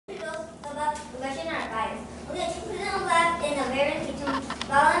progression are biased. Okay, 2% left in the variance between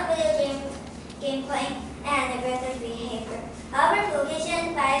violent video gameplay and aggressive behavior. However,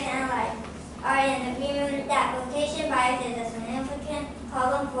 location bias analyzed are in agreement that location bias is a significant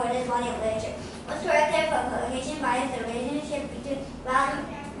problem for this body of literature. What's corrected for location bias, the relationship between violent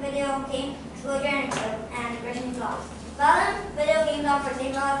video game exposure and aggression loss. Violent video games offer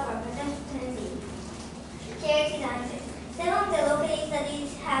safe laws for consistency. Charity analysis. Some of the local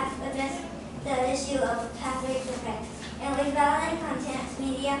studies have addressed the issue of pathway effects, in which violent content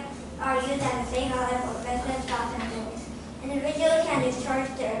media are used as a safe outlet for aggressive thoughts and feelings. Individuals can discharge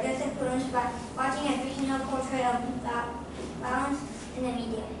their aggressive feelings by watching a fictional portrait of violence in the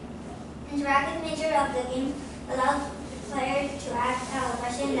media. Interactive nature of the game allows players to act out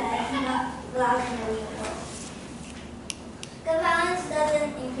aggression that is not allowed in the real world. Gun violence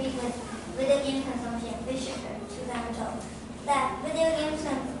doesn't increase with video game consumption. Fisher 2012. That video game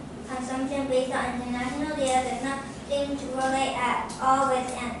consumption based on international data does not seem to relate at all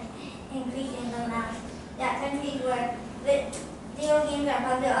with an increase in gun violence. That countries where video games are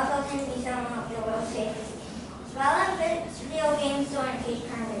popular also tend to be some of the world's safest. Violent video games don't increase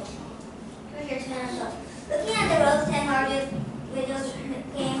crime rate. Looking at the world's 10 largest video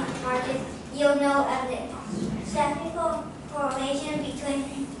game markets yield no evidence. Statistical correlation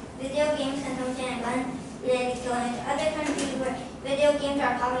between video games consumption and gun-related killings. Other countries where video games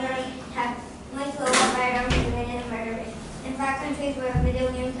are popular have much lower firearms-related murder rates. In fact, countries where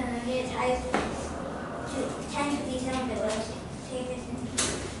video games consumption is highest tend to be some of the world's safest.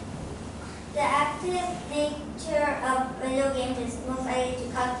 The active nature of video games is most likely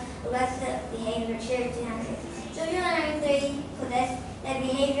to cause aggressive behavior. Children learning theory suggests that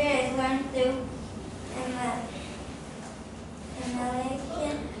behavior is learned through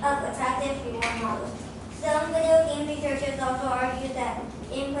emulation of attractive reward models. Some video game researchers also argue that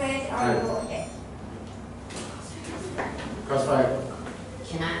game players are rewarded. Crossfire.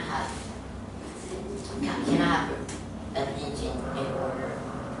 Can I have an engine in order?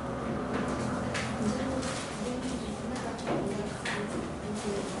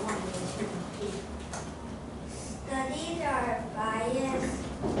 Studies are biased,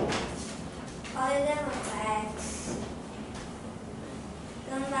 positive effects.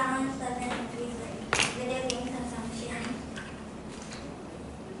 Gun violence doesn't increase video game consumption.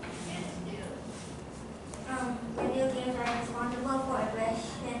 Video games are responsible for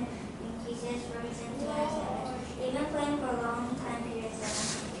aggression increases for recent 2007. Even playing for a long time periods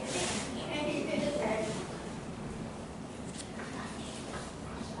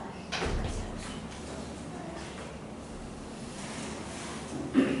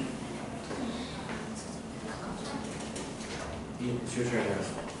It's your turn now.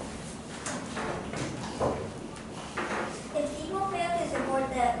 If people fail to support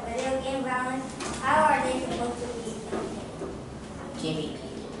the video game violence, how are they supposed to be Jimmy P.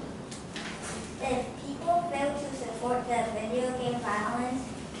 If people fail to support the video game violence,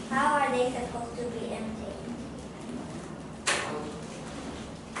 how are they supposed to be imitated?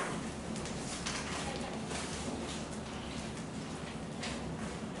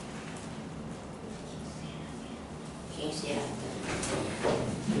 Can you say that?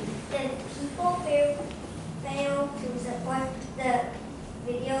 If people fail to support the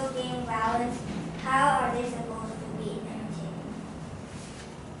video game violence, how are they supposed to be imitated?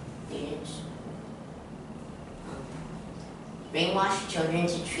 Students. Brainwash children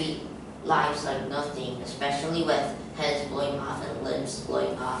to treat lives like nothing, especially with heads blowing off and limbs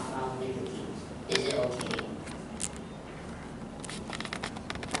blowing off around video games. Is it okay?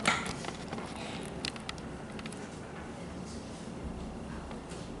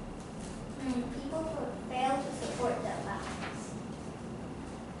 People fail to support the violence.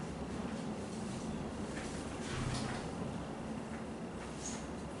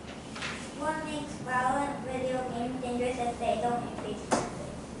 What makes violent video games dangerous if they don't increase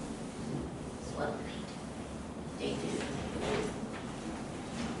crime rate? It's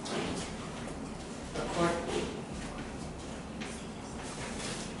what they do.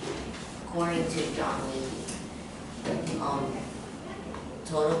 According to John Lee,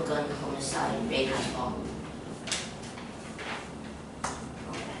 total gun homicide rate has fallen.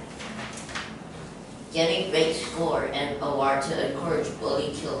 Getting great score and award to encourage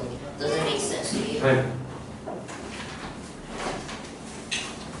bully killing doesn't make sense to you. Time.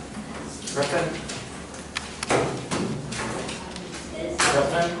 Preston.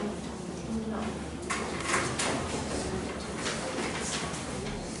 Preston.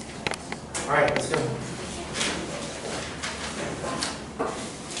 All right, let's go.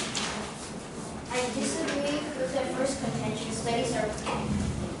 I disagree with the first contention. Studies are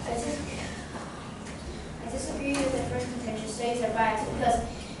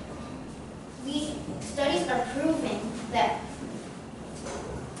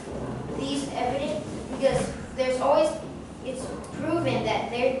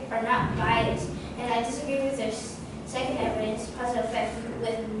and they are not biased. And I disagree with their second evidence, positive effect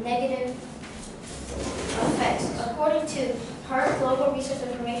with negative effects. According to Hart Global Research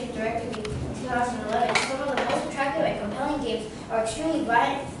Information Directory 2011, some of the most attractive and compelling games are extremely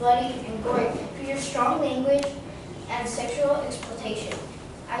violent, bloody, and gory, feature strong language and sexual exploitation.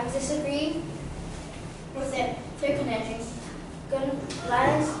 I disagree with their contention. Gun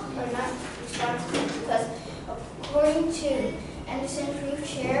violence are not responsible because, according to Anderson Proof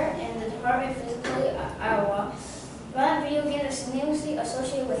Chair in the Department of Physical Iowa, violent video games are significantly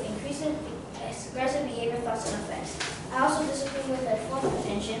associated with increasing aggressive behavior, thoughts, and effects. I also disagree with their fourth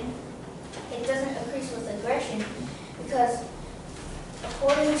contention. It doesn't increase with aggression because,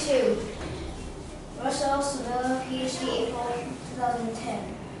 according to Russell Sevilla, PhD, April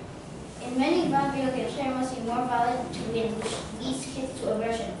 2010, in many violent video games, players must be more violent to win, which leads kids to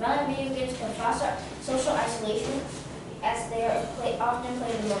aggression. Violent video games can foster social isolation as they are often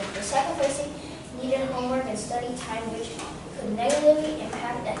played alone. The sacrificing needed homework and study time, which could negatively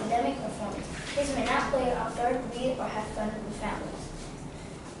impact academic performance. Kids may not play outdoors, read, or have fun with families.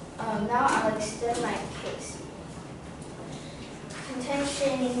 Now I'll extend my case.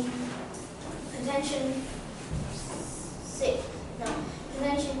 Contention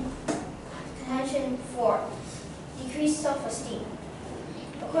 4, decreased self-esteem.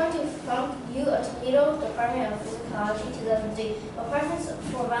 According to Funk U of Toledo Department of Physiology 2003, a preference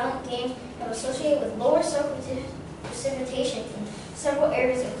for violent games have associated with lower self-precipitation in several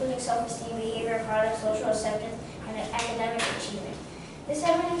areas, including self-esteem, behavior, product, social acceptance, and academic achievement. This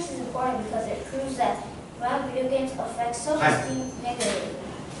evidence is important because it proves that violent video games affect self-esteem negatively.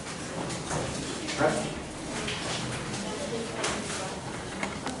 Right.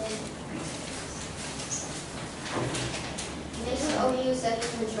 MAH00036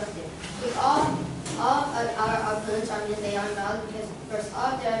 is constructed. If all of our opponents are men, they are invalid because first,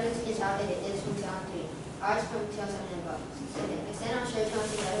 all of the evidence is outdated. It is from 2003. Ours from 2007 and above. Second, extend our search on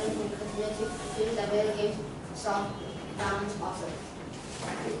the evidence and continue to conclude that video games solve violence also.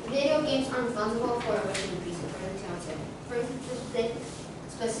 Video games are responsible for a range of increases, according to 2007. For instance,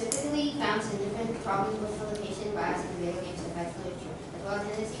 specifically found significant problems with publication bias in video games affect literature, as well as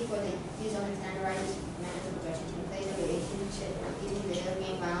tendency for the use of standardized methods of progression to replace the relationship between video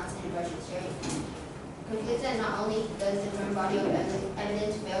game violence and aggression sharing. Concludes that not only does the current body of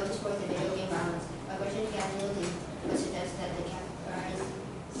evidence fail to support the video game violence aggression capability, but suggests that the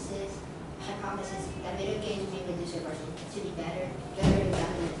hypothesis that video games may reduce aggression to be better examined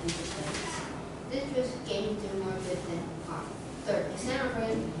in future studies. This proves games do more good than harm. Third, extend our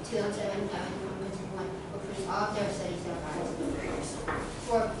further 2007 evidence from 2021, which proves all of their studies are biased.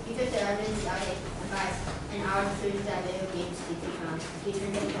 Fourth, because the evidence is outdated and biased, and ours proves that video games lead to violence, we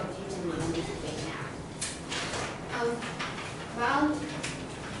turn to proteins and remove the debate now.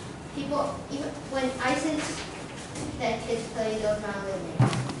 People, even when I sense that kids play those violent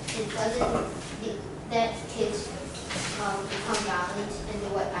games, it doesn't that kids become violent and do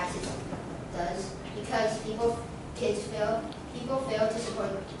what ISIS does, because people fail to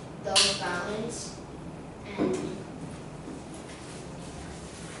support those violence, and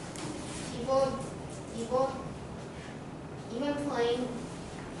people even playing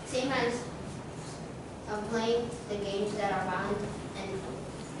same as playing the games that are violent and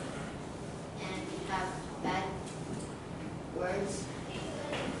have bad words,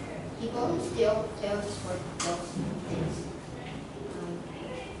 people still fail to support those things.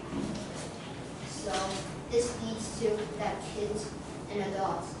 So this leads to that kids and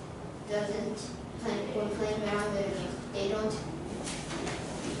adults when playing around video games, they don't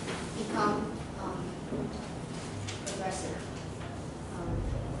become aggressive.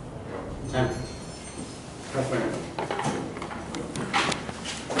 10. Press